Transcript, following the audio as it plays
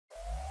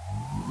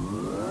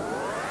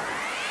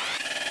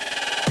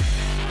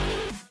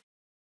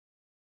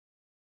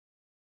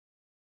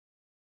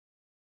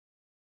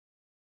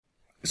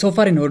So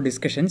far in our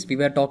discussions, we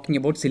were talking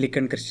about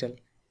silicon crystal,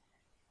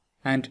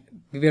 and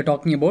we were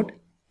talking about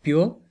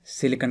pure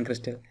silicon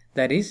crystal.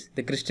 That is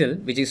the crystal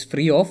which is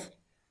free of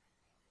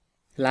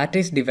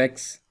lattice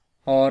defects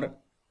or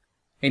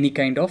any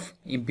kind of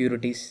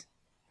impurities.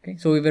 Okay,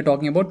 so we were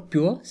talking about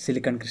pure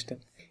silicon crystal.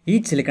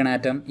 Each silicon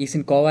atom is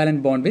in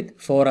covalent bond with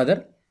 4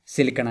 other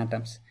silicon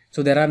atoms.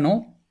 So there are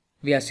no,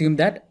 we assume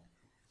that,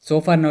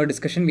 so far in our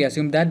discussion, we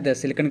assume that the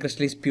silicon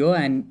crystal is pure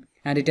and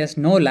it has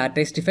no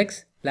lattice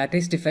defects.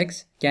 Lattice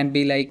defects can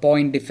be like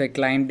point defect,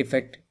 line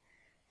defect,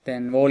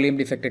 then volume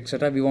defect,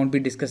 etc. We won't be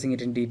discussing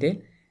it in detail.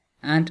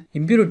 And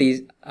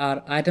impurities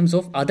are atoms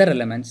of other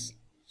elements.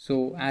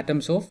 So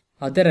atoms of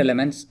other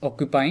elements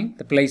occupying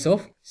the place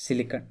of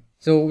silicon.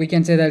 So we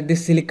can say that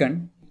this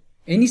silicon,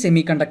 any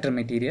semiconductor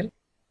material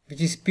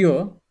which is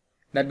pure,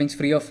 that means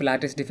free of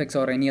lattice defects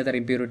or any other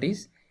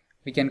impurities,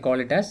 we can call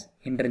it as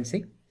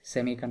intrinsic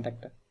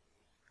semiconductor.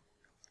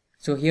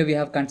 So here we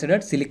have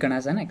considered silicon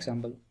as an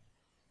example.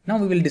 Now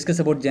we will discuss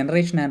about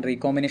generation and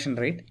recombination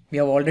rate. We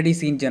have already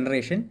seen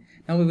generation.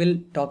 Now we will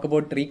talk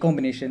about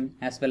recombination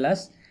as well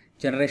as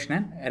generation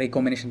and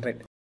recombination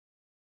rate.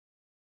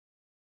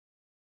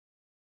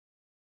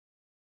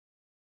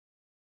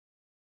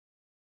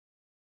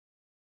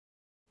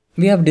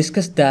 We have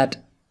discussed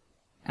that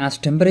as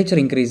temperature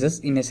increases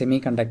in a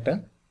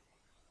semiconductor,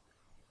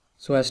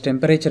 so as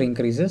temperature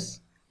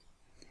increases,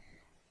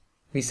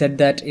 we said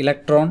that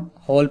electron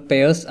hole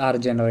pairs are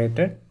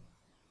generated.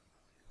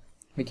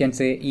 We can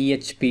say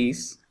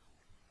EHPs,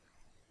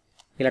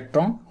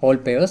 electron hole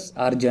pairs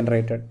are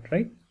generated,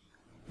 right?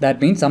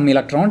 That means some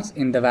electrons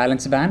in the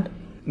valence band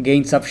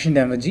gain sufficient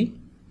energy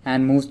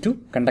and moves to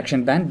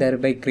conduction band,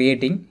 thereby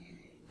creating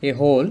a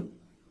hole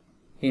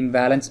in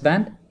valence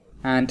band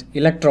and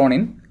electron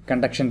in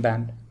conduction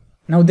band.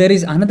 Now there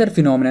is another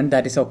phenomenon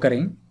that is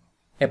occurring.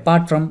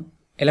 Apart from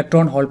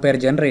electron hole pair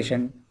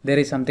generation, there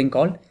is something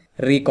called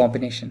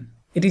recombination.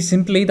 It is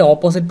simply the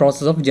opposite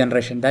process of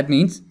generation. That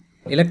means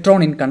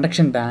electron in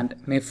conduction band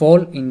may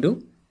fall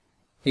into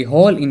a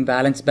hole in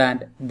valence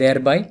band,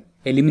 thereby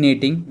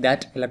eliminating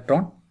that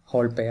electron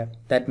hole pair.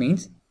 That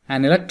means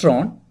an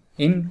electron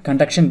in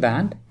conduction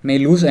band may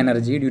lose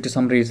energy due to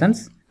some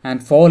reasons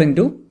and fall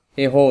into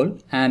a hole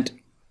and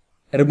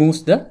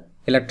removes the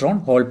electron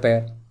hole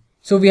pair.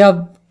 So we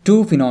have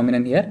two phenomena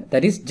here,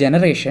 that is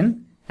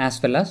generation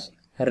as well as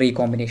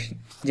recombination.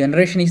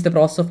 Generation is the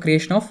process of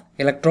creation of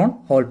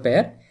electron hole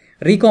pair.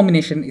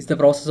 Recombination is the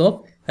process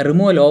of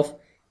removal of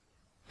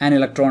an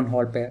electron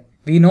hole pair.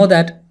 We know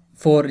that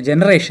for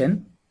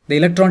generation, the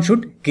electron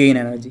should gain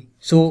energy.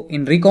 So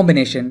in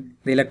recombination,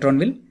 the electron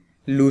will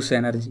lose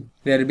energy.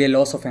 There will be a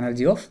loss of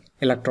energy of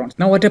electrons.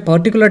 Now at a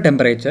particular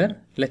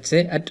temperature, let's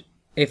say at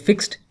a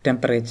fixed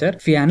temperature,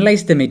 if we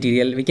analyze the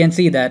material, we can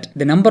see that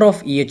the number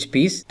of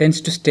EHPs tends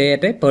to stay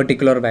at a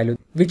particular value,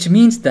 which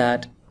means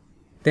that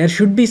there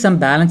should be some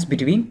balance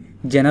between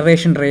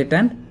generation rate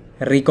and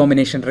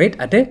recombination rate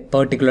at a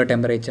particular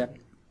temperature.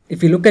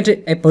 If you look at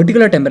a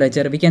particular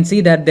temperature, we can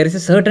see that there is a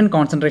certain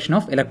concentration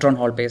of electron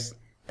hole pairs.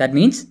 That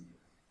means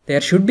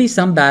there should be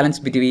some balance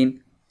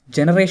between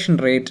generation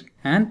rate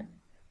and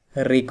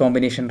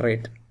recombination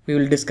rate. We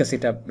will discuss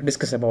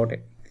about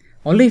it.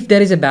 Only if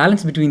there is a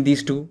balance between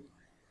these two,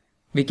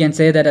 we can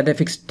say that at a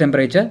fixed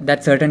temperature,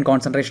 that certain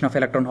concentration of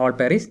electron hole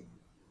pair is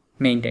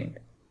maintained.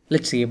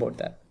 Let's see about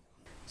that.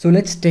 So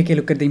let's take a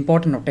look at the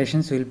important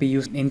notations we will be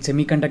used in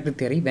semiconductor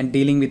theory when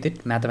dealing with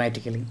it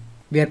mathematically.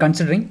 We are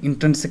considering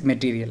intrinsic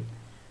material.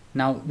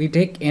 Now we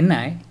take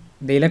Ni,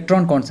 the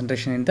electron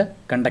concentration in the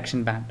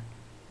conduction band.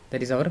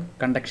 That is our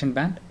conduction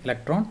band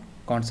electron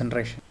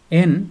concentration.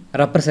 N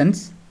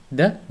represents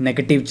the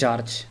negative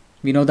charge.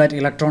 We know that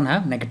electron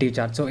have negative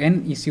charge. So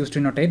N is used to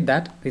notate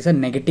that these are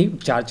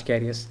negative charge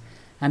carriers.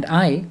 And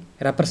I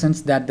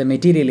represents that the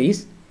material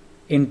is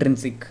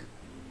intrinsic.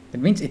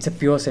 That means it's a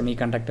pure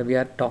semiconductor. We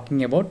are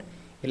talking about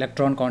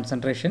electron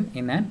concentration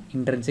in an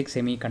intrinsic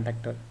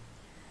semiconductor.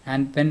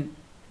 And when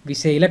we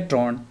say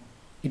electron,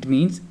 it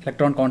means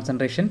electron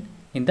concentration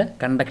in the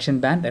conduction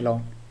band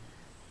alone.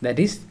 That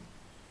is,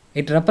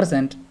 it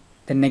represents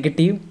the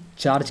negative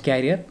charge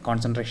carrier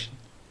concentration.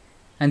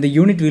 And the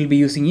unit we will be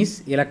using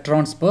is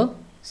electrons per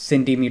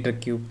centimeter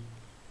cube.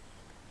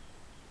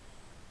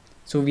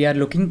 So we are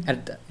looking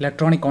at the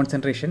electronic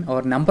concentration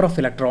or number of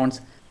electrons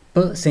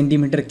per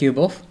centimeter cube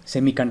of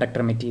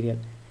semiconductor material.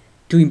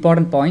 Two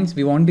important points,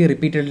 we won't be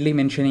repeatedly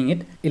mentioning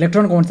it.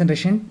 Electron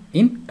concentration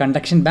in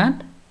conduction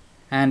band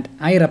and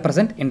I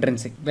represent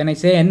intrinsic. When I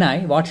say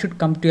Ni, what should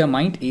come to your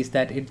mind is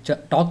that it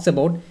talks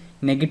about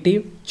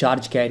negative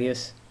charge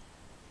carriers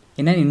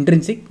in an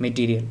intrinsic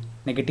material.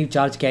 Negative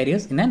charge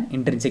carriers in an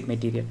intrinsic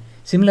material.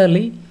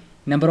 Similarly,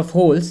 number of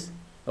holes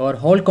or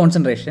hole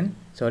concentration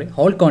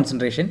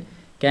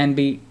can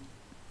be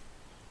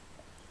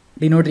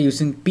denoted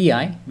using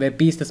Pi, where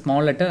P is the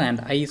small letter and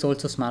I is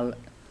also small.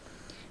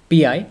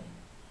 Pi,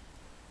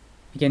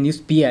 we can use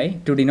Pi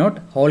to denote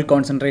hole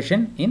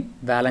concentration in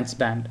valence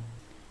band,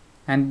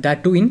 and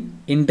that too in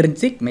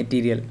intrinsic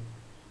material.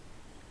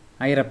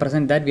 I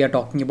represent that we are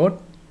talking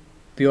about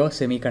pure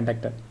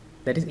semiconductor,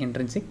 that is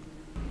intrinsic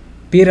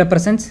P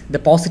represents the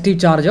positive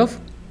charge of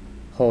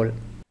hole.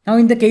 Now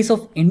in the case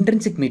of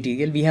intrinsic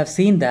material, we have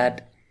seen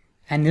that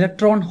an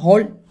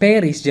electron-hole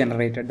pair is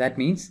generated. That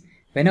means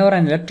whenever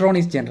an electron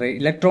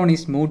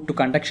is moved to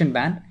conduction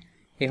band,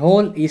 a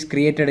hole is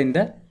created in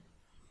the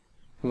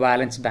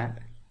valence band.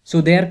 So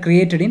they are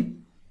created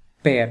in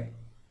pair.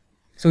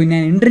 So in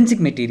an intrinsic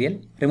material,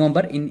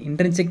 remember in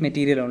intrinsic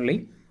material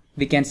only,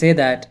 we can say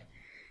that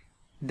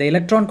the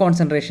electron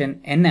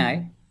concentration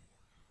Ni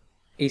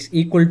is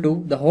equal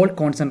to the hole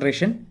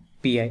concentration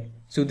Pi.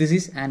 So this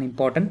is an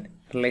important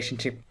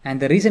relationship, and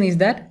the reason is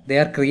that they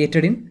are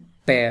created in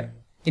pair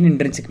in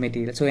intrinsic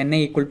material. So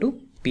Ni equal to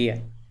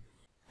Pi.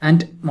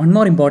 And one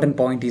more important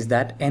point is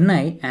that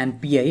Ni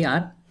and Pi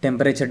are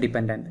temperature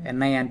dependent.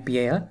 Ni and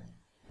Pi are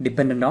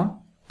dependent on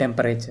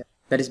temperature.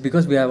 That is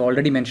because we have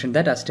already mentioned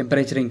that as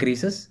temperature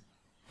increases,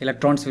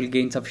 electrons will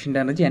gain sufficient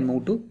energy and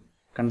move to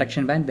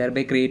conduction band,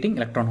 thereby creating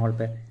electron-hole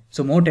pair.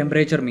 So more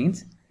temperature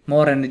means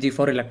more energy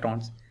for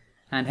electrons,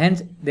 and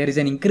hence there is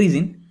an increase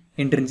in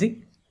intrinsic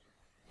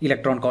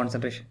electron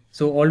concentration.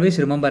 So always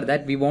remember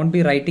that we won't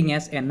be writing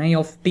as Ni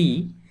of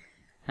T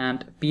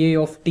and Pi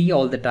of T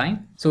all the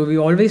time. So we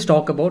always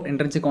talk about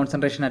intrinsic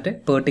concentration at a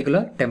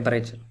particular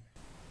temperature.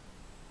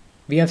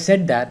 We have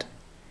said that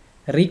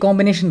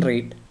recombination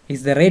rate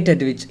is the rate at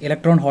which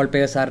electron-hole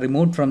pairs are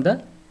removed from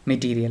the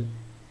material,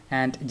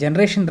 and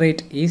generation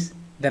rate is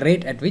the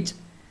rate at which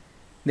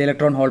the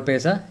electron-hole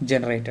pairs are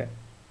generated.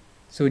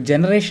 So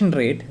generation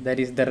rate, that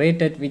is the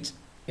rate at which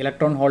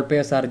electron-hole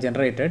pairs are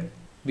generated,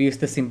 we use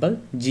the symbol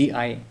Gi,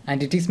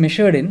 and it is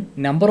measured in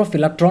number of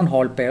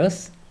electron-hole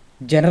pairs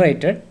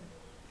generated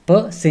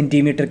per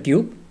centimeter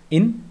cube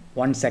in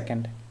 1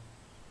 second.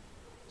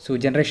 So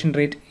generation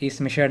rate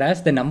is measured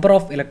as the number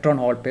of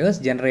electron-hole pairs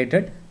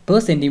generated per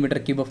centimeter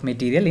cube of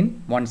material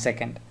in 1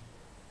 second.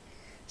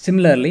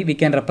 Similarly, we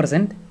can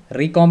represent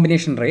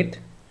recombination rate,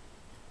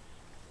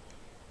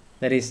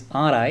 that is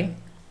Ri,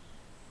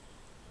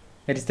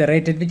 that is the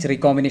rate at which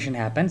recombination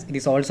happens. It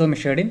is also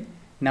measured in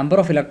number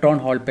of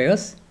electron-hole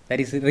pairs, that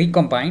is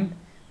recombined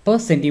per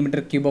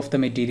centimeter cube of the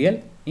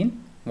material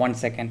in 1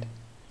 second.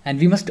 And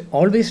we must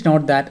always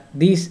note that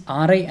these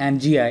Ri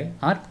and Gi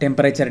are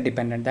temperature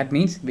dependent. That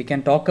means we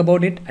can talk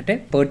about it at a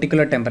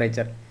particular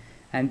temperature,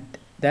 and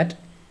that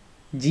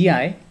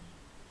Gi,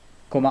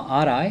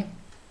 Ri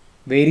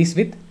varies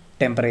with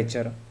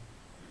temperature.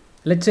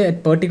 Let's say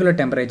at particular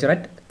temperature,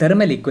 at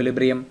thermal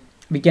equilibrium,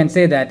 we can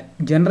say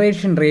that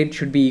generation rate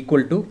should be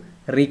equal to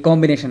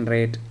recombination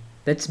rate.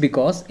 That's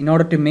because in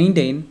order to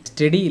maintain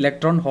steady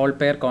electron-hole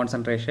pair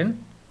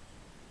concentration,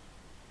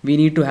 we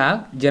need to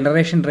have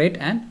generation rate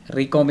and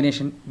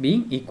recombination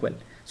being equal.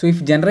 So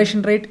if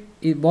generation rate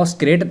was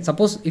greater,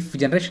 suppose if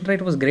generation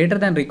rate was greater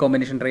than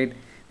recombination rate,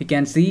 we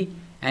can see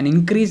an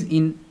increase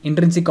in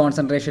intrinsic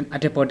concentration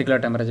at a particular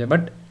temperature.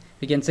 But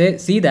we can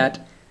see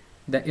that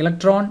the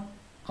electron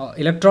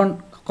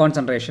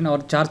concentration or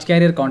charge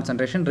carrier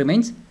concentration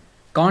remains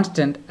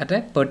constant at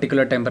a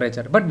particular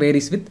temperature, but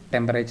varies with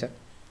temperature,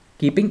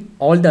 keeping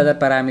all the other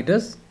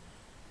parameters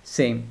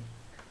same.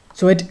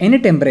 So at any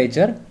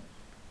temperature,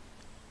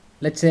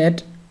 let's say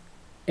at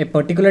a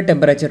particular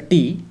temperature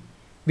T,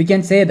 we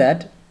can say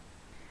that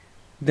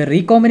the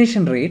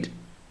recombination rate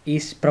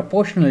is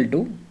proportional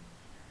to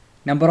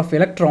number of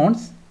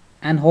electrons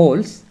and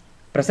holes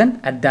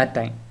present at that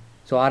time.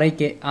 So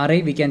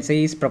Ri we can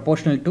say is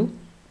proportional to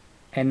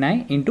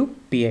Ni into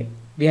Pi.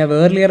 We have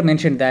earlier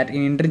mentioned that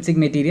in intrinsic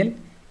material,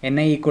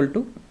 Ni equal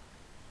to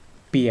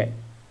Pi.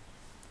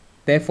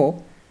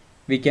 Therefore,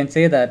 we can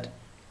say that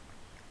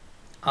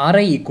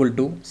Ri equal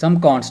to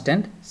some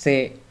constant,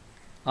 say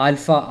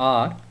alpha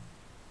r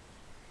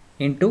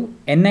into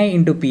Ni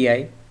into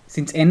Pi.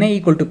 Since Ni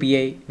equal to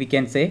Pi, we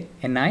can say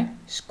Ni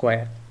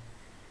square.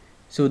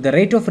 So the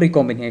rate of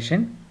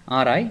recombination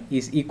Ri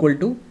is equal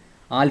to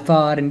alpha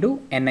r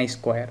into Ni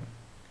square,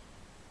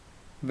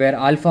 where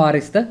alpha r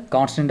is the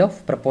constant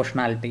of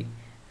proportionality,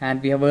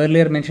 and we have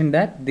earlier mentioned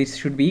that this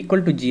should be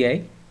equal to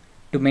Gi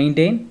to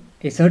maintain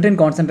a certain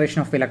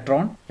concentration of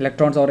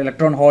electrons or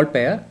electron-hole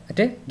pair at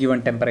a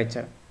given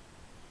temperature.